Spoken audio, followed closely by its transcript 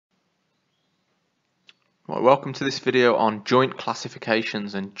Well, welcome to this video on joint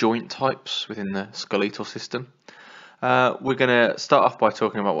classifications and joint types within the skeletal system. We're going to start off by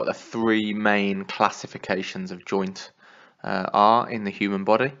talking about what the three main classifications of joint are in the human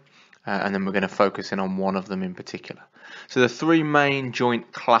body, and then we're going to focus in on one of them in particular. So the three main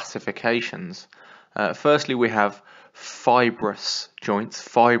joint classifications, firstly we have fibrous joints,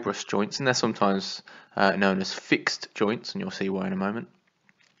 and they're sometimes known as fixed joints, and you'll see why in a moment.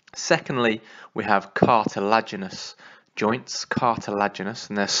 Secondly, we have cartilaginous joints,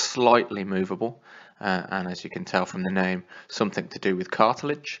 and they're slightly movable, and as you can tell from the name, something to do with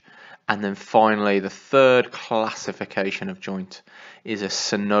cartilage. And then finally, the third classification of joint is a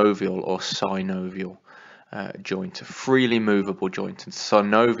synovial or synovial joint, a freely movable joint. And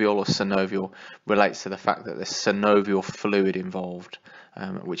synovial relates to the fact that there's synovial fluid involved,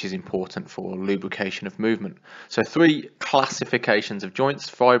 which is important for lubrication of movement. So three classifications of joints: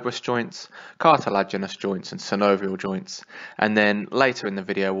 fibrous joints, cartilaginous joints, and synovial joints. And then later in the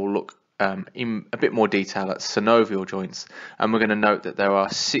video we'll look in a bit more detail at synovial joints, and we're going to note that there are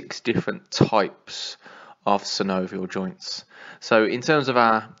 6 different types of synovial joints. So in terms of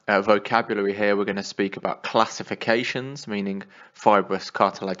our vocabulary here, we're going to speak about classifications, meaning fibrous,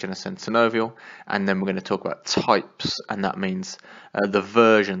 cartilaginous, and synovial, and then we're going to talk about types, and that means the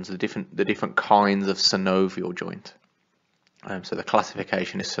versions, the different kinds of synovial joint. So the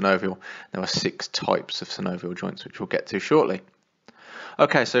classification is synovial. There are 6 types of synovial joints, which we'll get to shortly.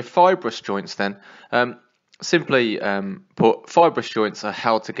 Okay, so fibrous joints then. Simply put, fibrous joints are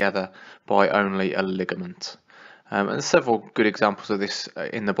held together by only a ligament. And there's several good examples of this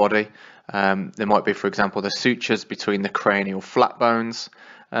in the body. There might be, for example, the sutures between the cranial flat bones.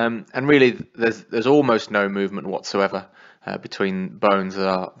 And really, there's almost no movement whatsoever between bones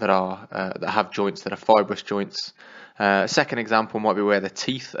that have joints that are fibrous joints. A second example might be where the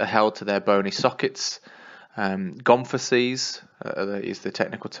teeth are held to their bony sockets. Gomphases is the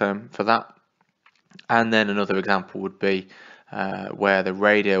technical term for that. And then another example would be where the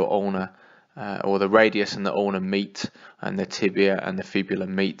radial ulna or the radius and the ulna meet, and the tibia and the fibula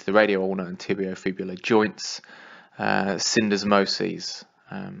meet. The radial ulna and tibiofibular joints, syndesmoses,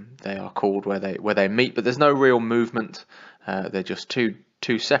 they are called, where they meet, but there's no real movement. They're just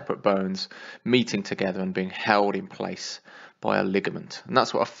two separate bones meeting together and being held in place by a ligament, and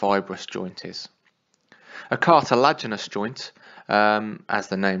that's what a fibrous joint is. A cartilaginous joint, as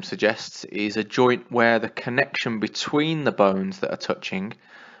the name suggests, is a joint where the connection between the bones that are touching,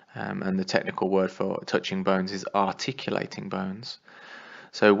 and the technical word for touching bones is articulating bones.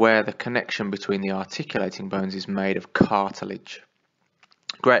 So where the connection between the articulating bones is made of cartilage.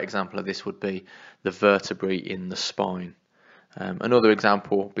 A great example of this would be the vertebrae in the spine. Another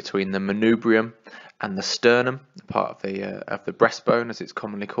example between the manubrium and the sternum, part of the breastbone as it's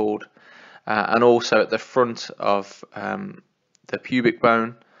commonly called. And also at the front of the pubic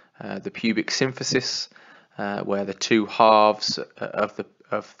bone, the pubic symphysis, where the two halves of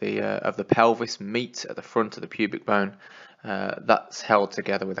the pelvis meet at the front of the pubic bone. That's held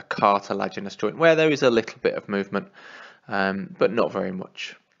together with a cartilaginous joint, where there is a little bit of movement, but not very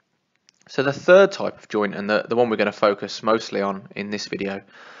much. So the third type of joint, and the one we're going to focus mostly on in this video,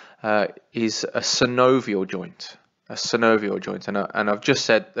 is a synovial joint. A synovial joint, and I've just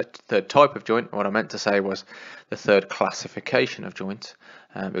said the third type of joint. What I meant to say was the third classification of joint,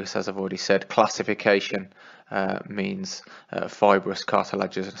 because as I've already said, classification means fibrous,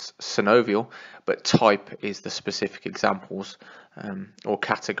 cartilaginous, synovial, but type is the specific examples or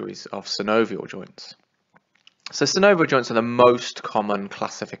categories of synovial joints. So synovial joints are the most common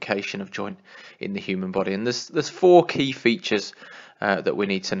classification of joint in the human body, and there's 4 key features that we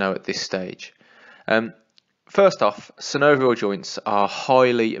need to know at this stage. First off, synovial joints are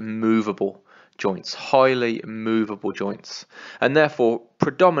highly movable joints, and therefore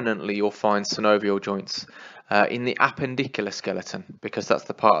predominantly you'll find synovial joints in the appendicular skeleton, because that's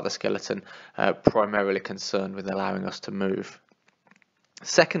the part of the skeleton primarily concerned with allowing us to move.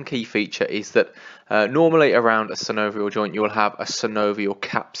 Second key feature is that normally around a synovial joint you will have a synovial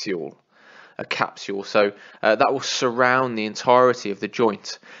capsule. So that will surround the entirety of the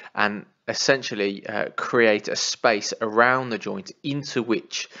joint and essentially create a space around the joint into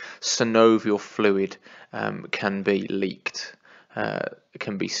which synovial fluid can be leaked,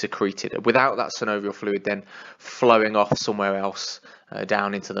 can be secreted, without that synovial fluid then flowing off somewhere else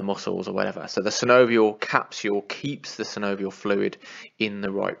down into the muscles or whatever. So the synovial capsule keeps the synovial fluid in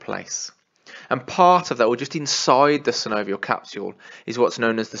the right place. And part of that, or just inside the synovial capsule, is what's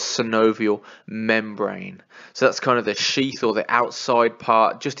known as the synovial membrane. So that's kind of the sheath or the outside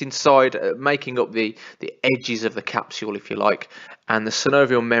part, just inside, making up the edges of the capsule, if you like. and the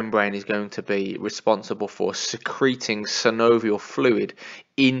synovial membrane is going to be responsible for secreting synovial fluid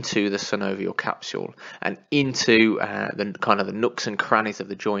into the synovial capsule and into the kind of the nooks and crannies of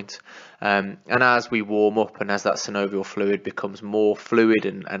the joint. And as we warm up and as that synovial fluid becomes more fluid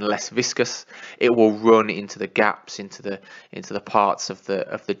and less viscous, it will run into the gaps, into the parts of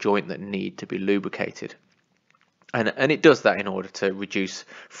the joint that need to be lubricated. And it does that in order to reduce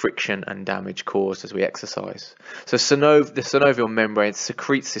friction and damage caused as we exercise. So the synovial membrane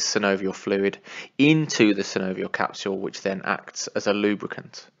secretes this synovial fluid into the synovial capsule, which then acts as a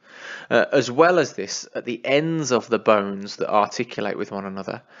lubricant. As well as this, at the ends of the bones that articulate with one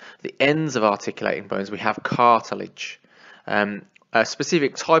another, the ends of articulating bones, we have cartilage. A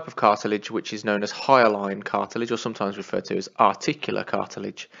specific type of cartilage, which is known as hyaline cartilage, or sometimes referred to as articular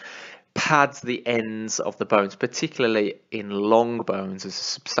cartilage, pads the ends of the bones, particularly in long bones. There's a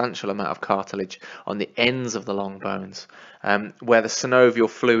substantial amount of cartilage on the ends of the long bones, where the synovial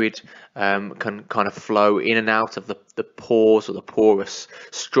fluid can kind of flow in and out of the pores or the porous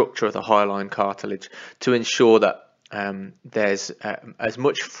structure of the hyaline cartilage to ensure that there's as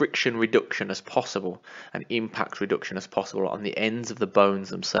much friction reduction as possible and impact reduction as possible on the ends of the bones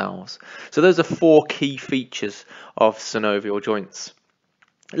themselves. So those are four key features of synovial joints.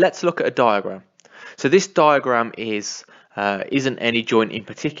 Let's look at a diagram. So this diagram isn't any joint in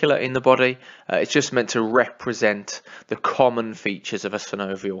particular in the body. It's just meant to represent the common features of a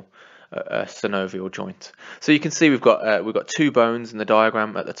synovial joint. So you can see we've got two bones in the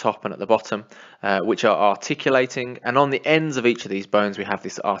diagram at the top and at the bottom, which are articulating, and on the ends of each of these bones we have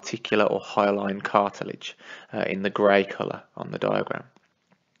this articular or hyaline cartilage in the grey colour on the diagram.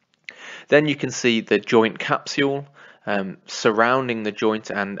 Then you can see the joint capsule surrounding the joint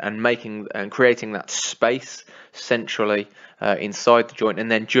and creating that space centrally inside the joint,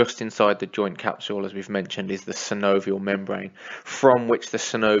 and then just inside the joint capsule, as we've mentioned, is the synovial membrane from which the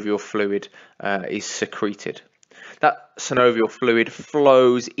synovial fluid is secreted. That synovial fluid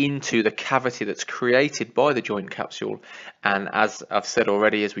flows into the cavity that's created by the joint capsule, and as I've said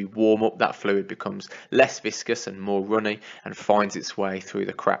already, as we warm up, that fluid becomes less viscous and more runny and finds its way through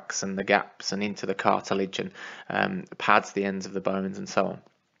the cracks and the gaps and into the cartilage and pads the ends of the bones and so on.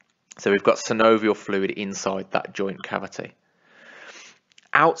 So we've got synovial fluid inside that joint cavity.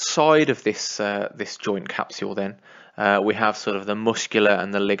 Outside of this joint capsule then, we have sort of the muscular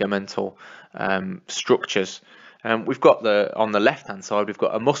and the ligamental structures. We've got on the left hand side, we've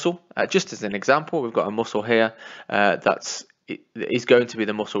got a muscle. Just as an example, we've got a muscle here that is going to be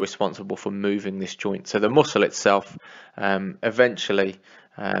the muscle responsible for moving this joint. So the muscle itself eventually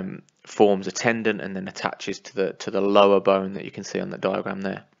forms a tendon and then attaches to the lower bone that you can see on the diagram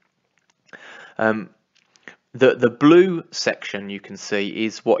there. The blue section you can see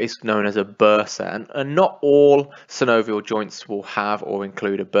is what is known as a bursa, and not all synovial joints will have or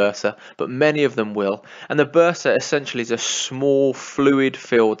include a bursa, but many of them will. And the bursa essentially is a small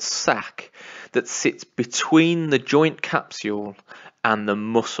fluid-filled sac that sits between the joint capsule and the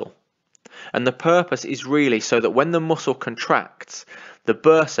muscle. And the purpose is really so that when the muscle contracts, the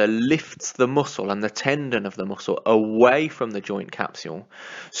bursa lifts the muscle and the tendon of the muscle away from the joint capsule,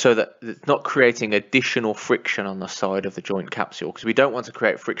 so that it's not creating additional friction on the side of the joint capsule, because we don't want to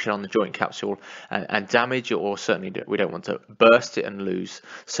create friction on the joint capsule and damage it, or certainly we don't want to burst it and lose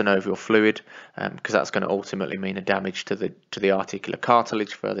synovial fluid, because that's going to ultimately mean a damage to the articular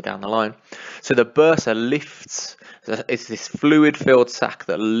cartilage further down the line. So the bursa lifts, it's this fluid-filled sac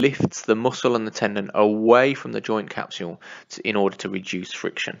that lifts the muscle and the tendon away from the joint capsule in order to reduce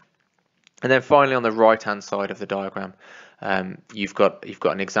friction. And then finally, on the right hand side of the diagram, you've got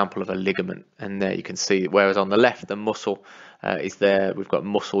an example of a ligament, and there you can see, whereas on the left the muscle is there, we've got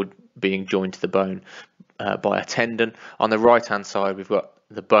muscle being joined to the bone by a tendon. On the right hand side we've got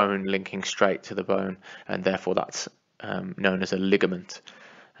the bone linking straight to the bone, and therefore that's known as a ligament.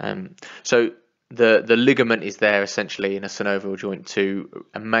 So the ligament is there essentially in a synovial joint to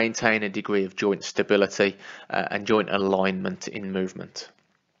maintain a degree of joint stability and joint alignment in movement.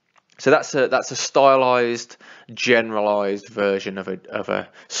 So that's a stylized, generalized version of a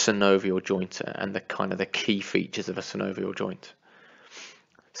synovial joint and the key features of a synovial joint.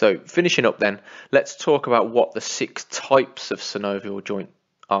 So finishing up then, let's talk about what the 6 types of synovial joint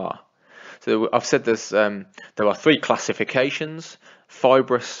are. So I've said there are 3 classifications: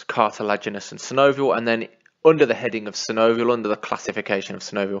 fibrous, cartilaginous and synovial, and then under the heading of synovial, under the classification of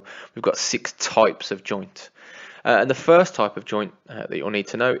synovial, we've got 6 types of joint. And the first type of joint that you'll need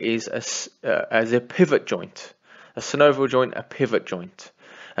to know is as a pivot joint. A synovial joint, a pivot joint.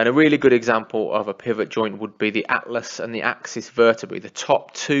 And a really good example of a pivot joint would be the atlas and the axis vertebrae, the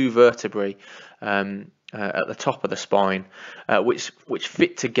top 2 vertebrae at the top of the spine, which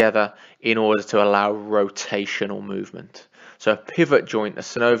fit together in order to allow rotational movement. So a pivot joint, a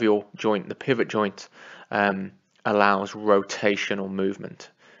synovial joint, the pivot joint allows rotational movement.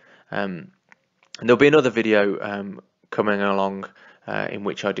 And there'll be another video coming along in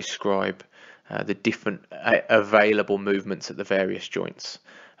which I describe the different available movements at the various joints.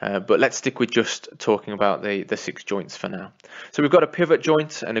 But let's stick with just talking about the 6 joints for now. So we've got a pivot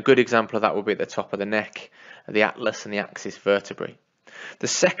joint, and a good example of that will be at the top of the neck, the atlas and the axis vertebrae. The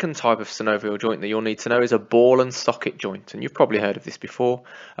second type of synovial joint that you'll need to know is a ball and socket joint, and you've probably heard of this before,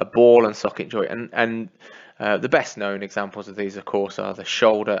 a ball and socket joint. And the best known examples of these, of course, are the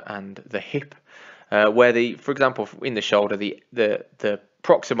shoulder and the hip, where for example, in the shoulder, the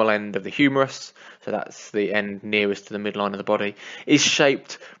proximal end of the humerus, so that's the end nearest to the midline of the body, is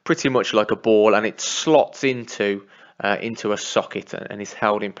shaped pretty much like a ball, and it slots into a socket and is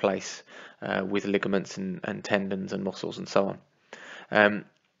held in place with ligaments and tendons and muscles and so on.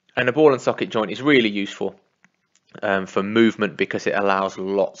 And a ball and socket joint is really useful for movement because it allows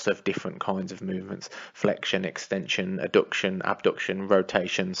lots of different kinds of movements: flexion, extension, adduction, abduction,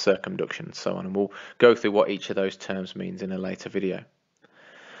 rotation, circumduction, and so on. And we'll go through what each of those terms means in a later video.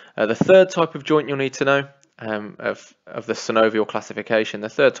 The third type of joint you'll need to know of the synovial classification, the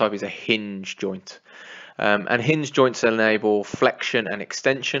third type is a hinge joint. And hinge joints enable flexion and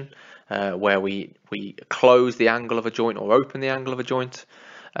extension, where we close the angle of a joint or open the angle of a joint.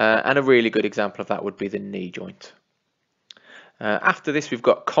 And a really good example of that would be the knee joint. After this, we've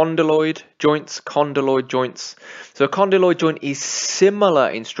got condyloid joints. Condyloid joints. So a condyloid joint is similar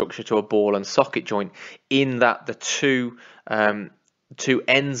in structure to a ball and socket joint in that the two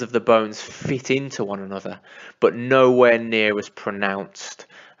ends of the bones fit into one another, but nowhere near as pronounced.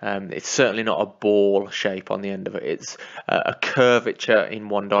 It's certainly not a ball shape on the end of it. It's a curvature in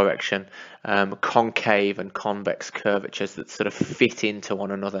one direction, concave and convex curvatures that sort of fit into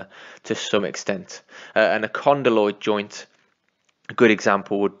one another to some extent. And a condyloid joint, a good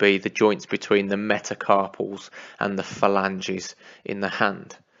example would be the joints between the metacarpals and the phalanges in the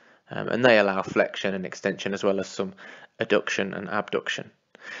hand. And they allow flexion and extension as well as some adduction and abduction.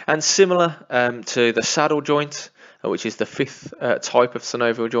 And similar to the saddle joint, which is the fifth type of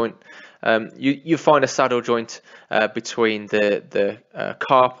synovial joint, you find a saddle joint between the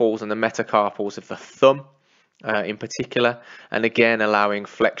carpals and the metacarpals of the thumb in particular, and again allowing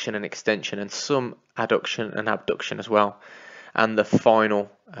flexion and extension and some adduction and abduction as well. And the final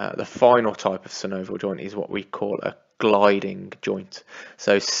type of synovial joint is what we call a gliding joint.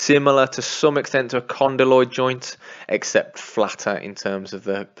 So similar to some extent to a condyloid joint, except flatter in terms of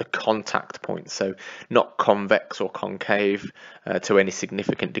the contact point. So not convex or concave to any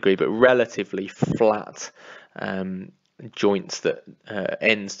significant degree, but relatively flat joints that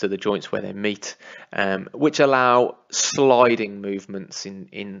ends to the joints where they meet, which allow sliding movements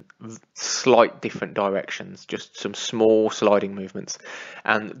in slight different directions, just some small sliding movements.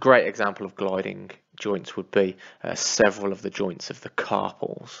 And great example of gliding joints would be several of the joints of the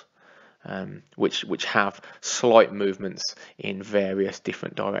carpals, which have slight movements in various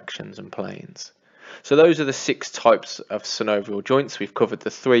different directions and planes. So those are the 6 types of synovial joints. We've covered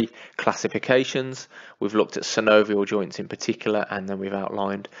the 3 classifications. We've looked at synovial joints in particular, and then we've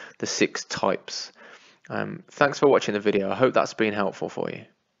outlined the 6 types. Thanks for watching the video. I hope that's been helpful for you.